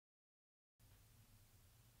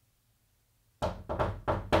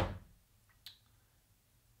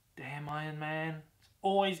Damn Iron Man. It's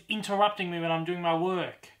always interrupting me when I'm doing my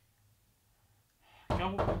work.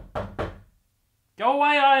 Go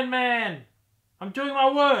away, Iron Man! I'm doing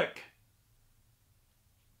my work!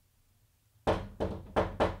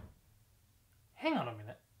 Hang on a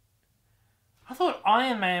minute. I thought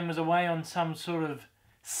Iron Man was away on some sort of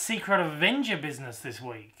secret Avenger business this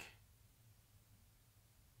week.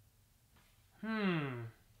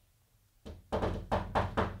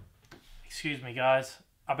 Excuse me, guys.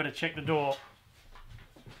 I better check the door.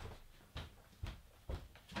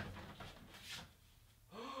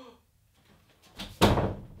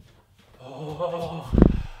 Oh.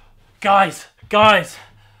 Guys!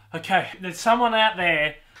 Okay, there's someone out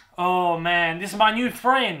there. Oh man, this is my new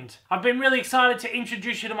friend. I've been really excited to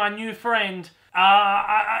introduce you to my new friend.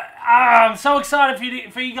 I'm so excited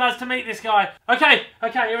for you guys to meet this guy. Okay,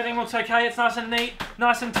 everything looks okay. It's nice and neat,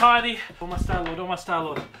 nice and tidy. Oh my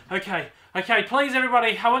Star-Lord. Okay, please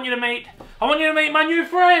everybody, I want you to meet my new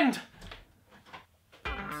friend.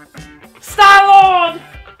 Star-Lord!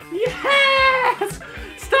 Yes!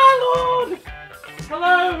 Star-Lord!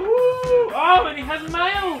 Hello! Woo! Oh, and he has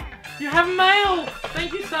mail! You have mail!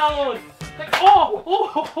 Thank you, Star-Lord! Oh!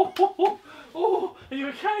 Are you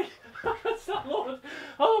okay? Star-Lord!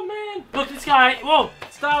 Oh, man! Look, this guy! Whoa!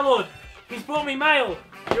 Star-Lord! He's brought me mail!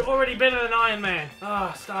 You're already better than Iron Man!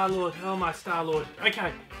 Ah, Star-Lord! Oh, my Star-Lord!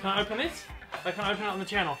 Okay, can I open this? I can open it on the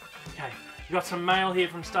channel. Okay, we got some mail here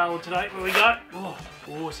from Star-Lord today. What do we got? Oh,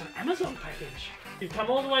 it's an Amazon package. You've come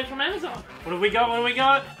all the way from Amazon. What have we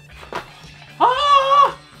got?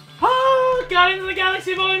 Oh! Guardians of the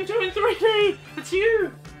Galaxy Volume 2 in 3D! It's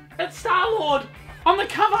you! It's Star-Lord! On the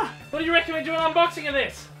cover! What do you reckon we do an unboxing of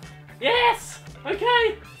this? Yes!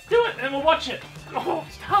 Okay, let's do it and we'll watch it. Oh,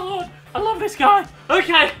 Star-Lord! I love this guy!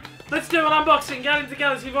 Okay, let's do an unboxing. Guardians of the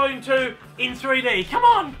Galaxy Volume 2 in 3D. Come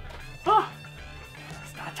on! Oh,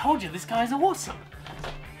 I told you, this guy's awesome.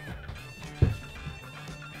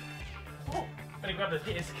 Oh, better grab the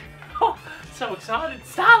disc. Oh, so excited.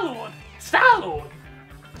 Star-Lord! Star-Lord!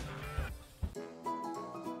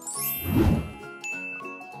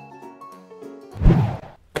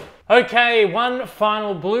 Okay, one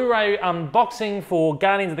final Blu-ray unboxing for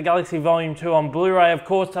Guardians of the Galaxy Volume 2 on Blu-ray. Of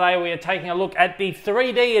course, today we are taking a look at the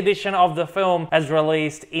 3D edition of the film as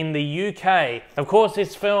released in the UK. Of course,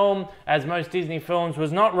 this film, as most Disney films,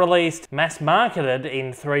 was not released mass-marketed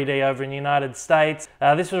in 3D over in the United States.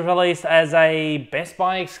 This was released as a Best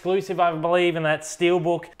Buy exclusive, I believe, and that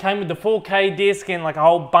steelbook came with the 4K disc in like a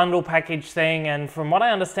whole bundle package thing, and from what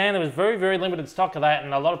I understand, there was very, very limited stock of that,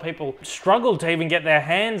 and a lot of people struggled to even get their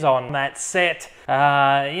hands on that set.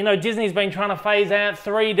 You know, Disney's been trying to phase out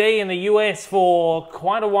 3D in the US for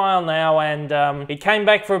quite a while now, and it came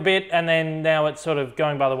back for a bit, and then now it's sort of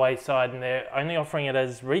going by the wayside, and they're only offering it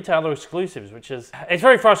as retailer exclusives, which is, it's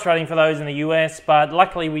very frustrating for those in the US, but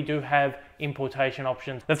luckily we do have importation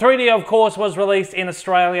options. The 3D, of course, was released in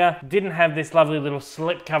Australia. Didn't have this lovely little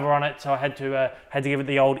slip cover on it, so I had to give it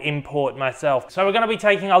the old import myself. So we're going to be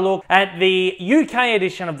taking a look at the UK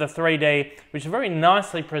edition of the 3D, which is a very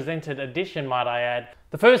nicely presented edition, might I add.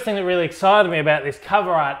 The first thing that really excited me about this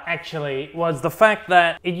cover art actually was the fact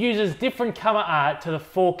that it uses different cover art to the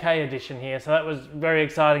 4K edition here, so that was very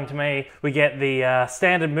exciting to me. We get the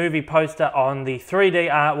standard movie poster on the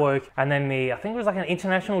 3D artwork, and then I think it was like an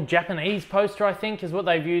international Japanese poster, I think, is what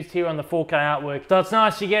they've used here on the 4K artwork. So it's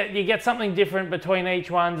nice, you get something different between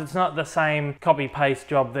each one. It's not the same copy-paste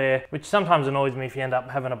job there, which sometimes annoys me if you end up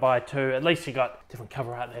having to buy two. At least you got different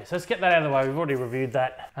cover art there. So let's get that out of the way. We've already reviewed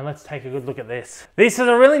that, and let's take a good look at this. This is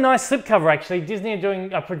a really nice slipcover, actually. Disney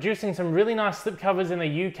are producing some really nice slipcovers in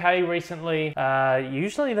the UK recently.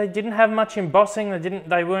 Usually they didn't have much embossing.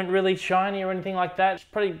 They weren't really shiny or anything like that. It's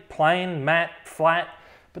pretty plain, matte, flat,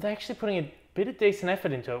 but they're actually putting a bit of decent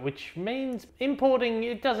effort into it, which means importing,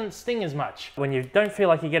 it doesn't sting as much when you don't feel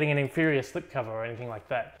like you're getting an inferior slipcover or anything like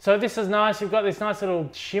that. So this is nice. You've got this nice little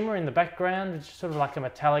shimmer in the background. It's sort of like a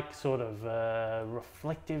metallic sort of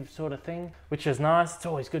reflective sort of thing, which is nice. It's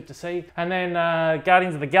always good to see. And then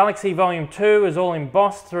Guardians of the Galaxy Volume 2 is all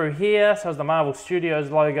embossed through here. So is the Marvel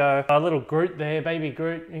Studios logo. A little Groot there, baby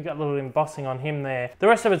Groot. You've got a little embossing on him there. The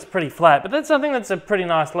rest of it's pretty flat, but I think that's a pretty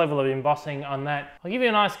nice level of embossing on that. I'll give you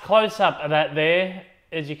a nice close-up of that there.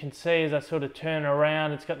 As you can see, as I sort of turn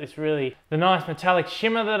around, it's got this the nice metallic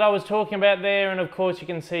shimmer that I was talking about there, and of course you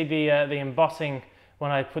can see the embossing when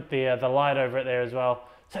I put the light over it there as well.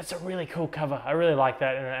 So it's a really cool cover. I really like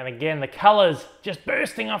that, and again, the colors just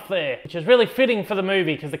bursting off there, which is really fitting for the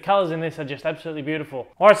movie because the colors in this are just absolutely beautiful.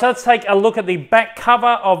 All right, so let's take a look at the back cover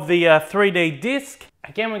of the 3D disc.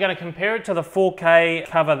 Again, we're going to compare it to the 4K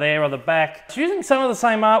cover there on the back. It's using some of the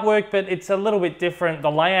same artwork, but it's a little bit different. The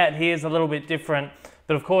layout here is a little bit different.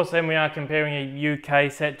 But of course, then we are comparing a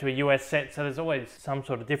UK set to a US set, so there's always some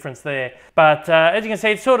sort of difference there. But as you can see,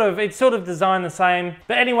 it's sort of designed the same.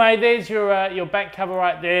 But anyway, there's your back cover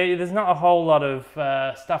right there. There's not a whole lot of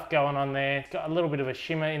stuff going on there. It's got a little bit of a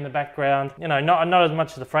shimmer in the background. You know, not as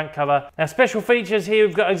much as the front cover. Now, special features here,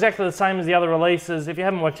 we've got exactly the same as the other releases. If you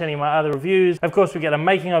haven't watched any of my other reviews, of course, we get a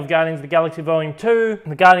making of Guardians of the Galaxy Volume 2,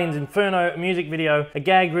 the Guardians Inferno music video, a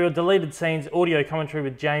gag reel, deleted scenes, audio commentary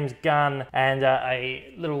with James Gunn, and a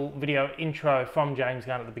little video intro from James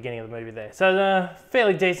Gunn at the beginning of the movie there. So a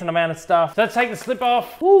fairly decent amount of stuff. So let's take the slip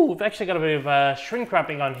off. Ooh, we've actually got a bit of shrink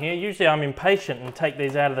wrapping on here. Usually I'm impatient and take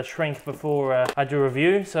these out of the shrink before I do a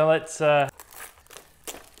review. So let's...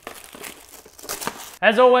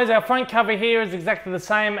 As always, our front cover here is exactly the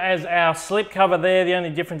same as our slip cover there. The only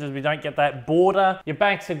difference is we don't get that border. Your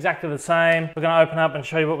back's exactly the same. We're going to open up and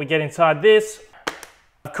show you what we get inside this.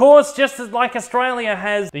 Of course, just as like Australia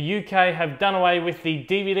has, the UK have done away with the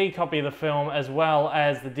DVD copy of the film as well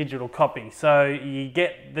as the digital copy. So you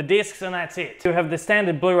get the discs and that's it. You have the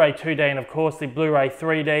standard Blu-ray 2D and of course the Blu-ray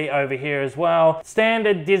 3D over here as well.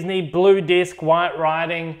 Standard Disney blue disc, white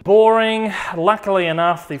writing. Boring. Luckily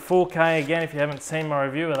enough, the 4K, again, if you haven't seen my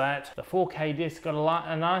review of that, the 4K disc got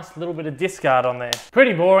a nice little bit of disc art on there.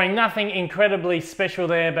 Pretty boring, nothing incredibly special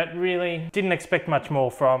there, but really didn't expect much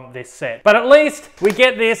more from this set. But at least we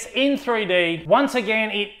get this in 3D. Once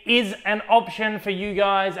again, it is an option for you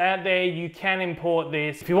guys out there. You can import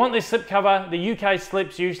this. If you want this slipcover, the UK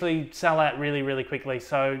slips usually sell out really, really quickly.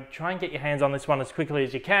 So try and get your hands on this one as quickly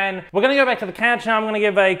as you can. We're going to go back to the couch now. I'm going to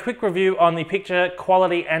give a quick review on the picture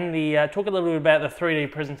quality and the talk a little bit about the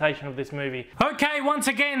 3D presentation of this movie. Okay, once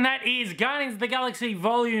again, that is Guardians of the Galaxy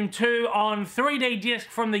Volume 2 on 3D disc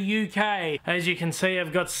from the UK. As you can see,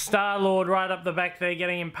 I've got Star-Lord right up the back there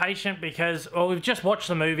getting impatient because, well, we've just watched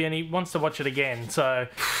the movie and he wants to watch it again. So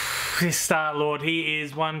this Star-Lord, he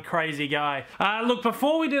is one crazy guy. Look,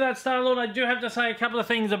 before we do that, Star-Lord, I do have to say a couple of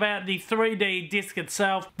things about the 3D disc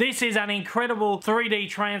itself. This is an incredible 3D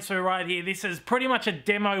transfer right here. This is pretty much a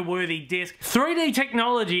demo-worthy disc. 3D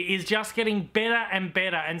technology is just getting better and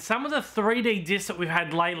better, and some of the 3D discs that we've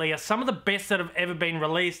had lately are some of the best that have ever been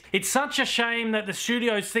released. It's such a shame that the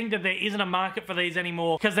studios think that there isn't a market for these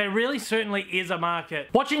anymore, because there really certainly is a market.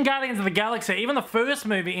 Watching Guardians of the Galaxy, even the first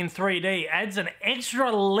movie in 3D, adds an extra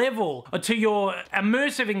level to your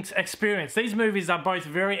immersive experience. These movies are both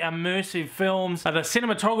very immersive films. The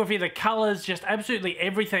cinematography, the colors, just absolutely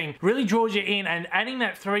everything really draws you in, and adding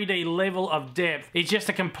that 3D level of depth is just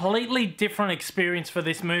a completely different experience for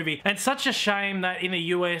this movie. And it's such a shame that in the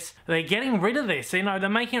US, they're getting rid of this. You know, they're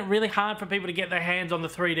making it really hard for people to get their hands on the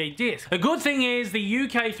 3D disc. The good thing is the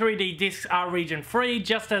UK 3D discs are region free,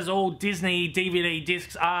 just as all Disney DVD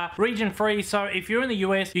discs are region free. So if you're in the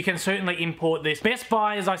US, you can certainly import this. Best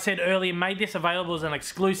Buy, as I said earlier, made this available as an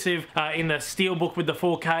exclusive in the Steelbook with the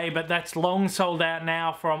 4K, but that's long sold out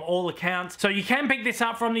now from all accounts. So you can pick this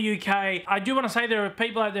up from the UK. I do want to say there are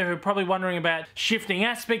people out there who are probably wondering about shifting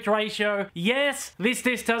aspect ratio. Yes, this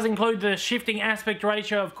disc does include the shifting aspect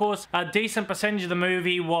ratio. Of course, a decent percentage of the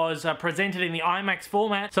movie was presented in the IMAX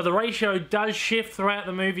format, so the ratio does shift throughout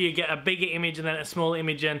the movie. You get a bigger image and then a smaller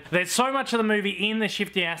image, and there's so much of the movie in the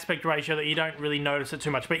shifting aspect ratio that you don't really notice it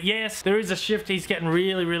too much. But yes, there is a shift. He's getting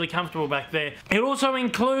really, really comfortable back there. It also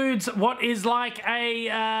includes what is like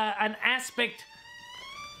an aspect...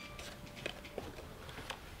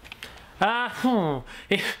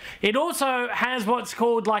 It also has what's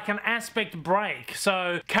called like an aspect break,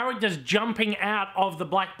 so characters jumping out of the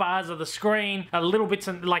black bars of the screen, little bits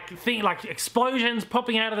of like explosions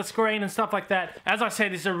popping out of the screen and stuff like that. As I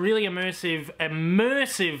said, it's a really immersive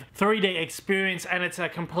 3D experience, and it's a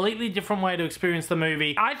completely different way to experience the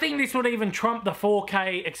movie. I think this would even trump the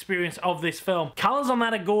 4K experience of this film. Colors on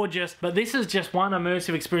that are gorgeous, but this is just one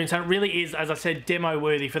immersive experience, and it really is, as I said, demo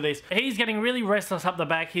worthy for this. He's getting really restless up the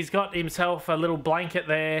back. He's got himself a little blanket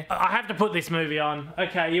there. I have to put this movie on.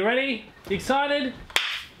 Okay, you ready? You excited?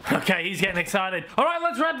 Okay, he's getting excited. Alright,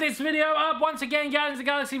 let's wrap this video up. Once again, Guardians of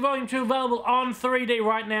the Galaxy Volume 2 available on 3D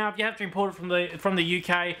right now. If you have to import it from the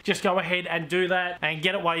UK, just go ahead and do that and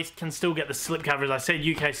get it while you can still get the slipcover. As I said,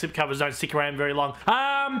 UK slipcovers don't stick around very long.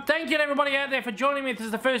 Thank you to everybody out there for joining me. If this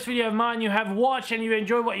is the first video of mine you have watched and you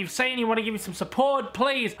enjoy what you've seen, you want to give me some support,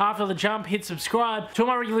 please, after the jump, hit subscribe. To all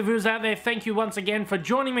my regular viewers out there, thank you once again for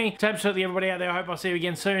joining me. To absolutely everybody out there, I hope I'll see you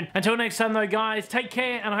again soon. Until next time though, guys, take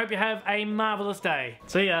care, and I hope you have a marvelous day.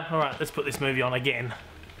 See ya. Alright, let's put this movie on again.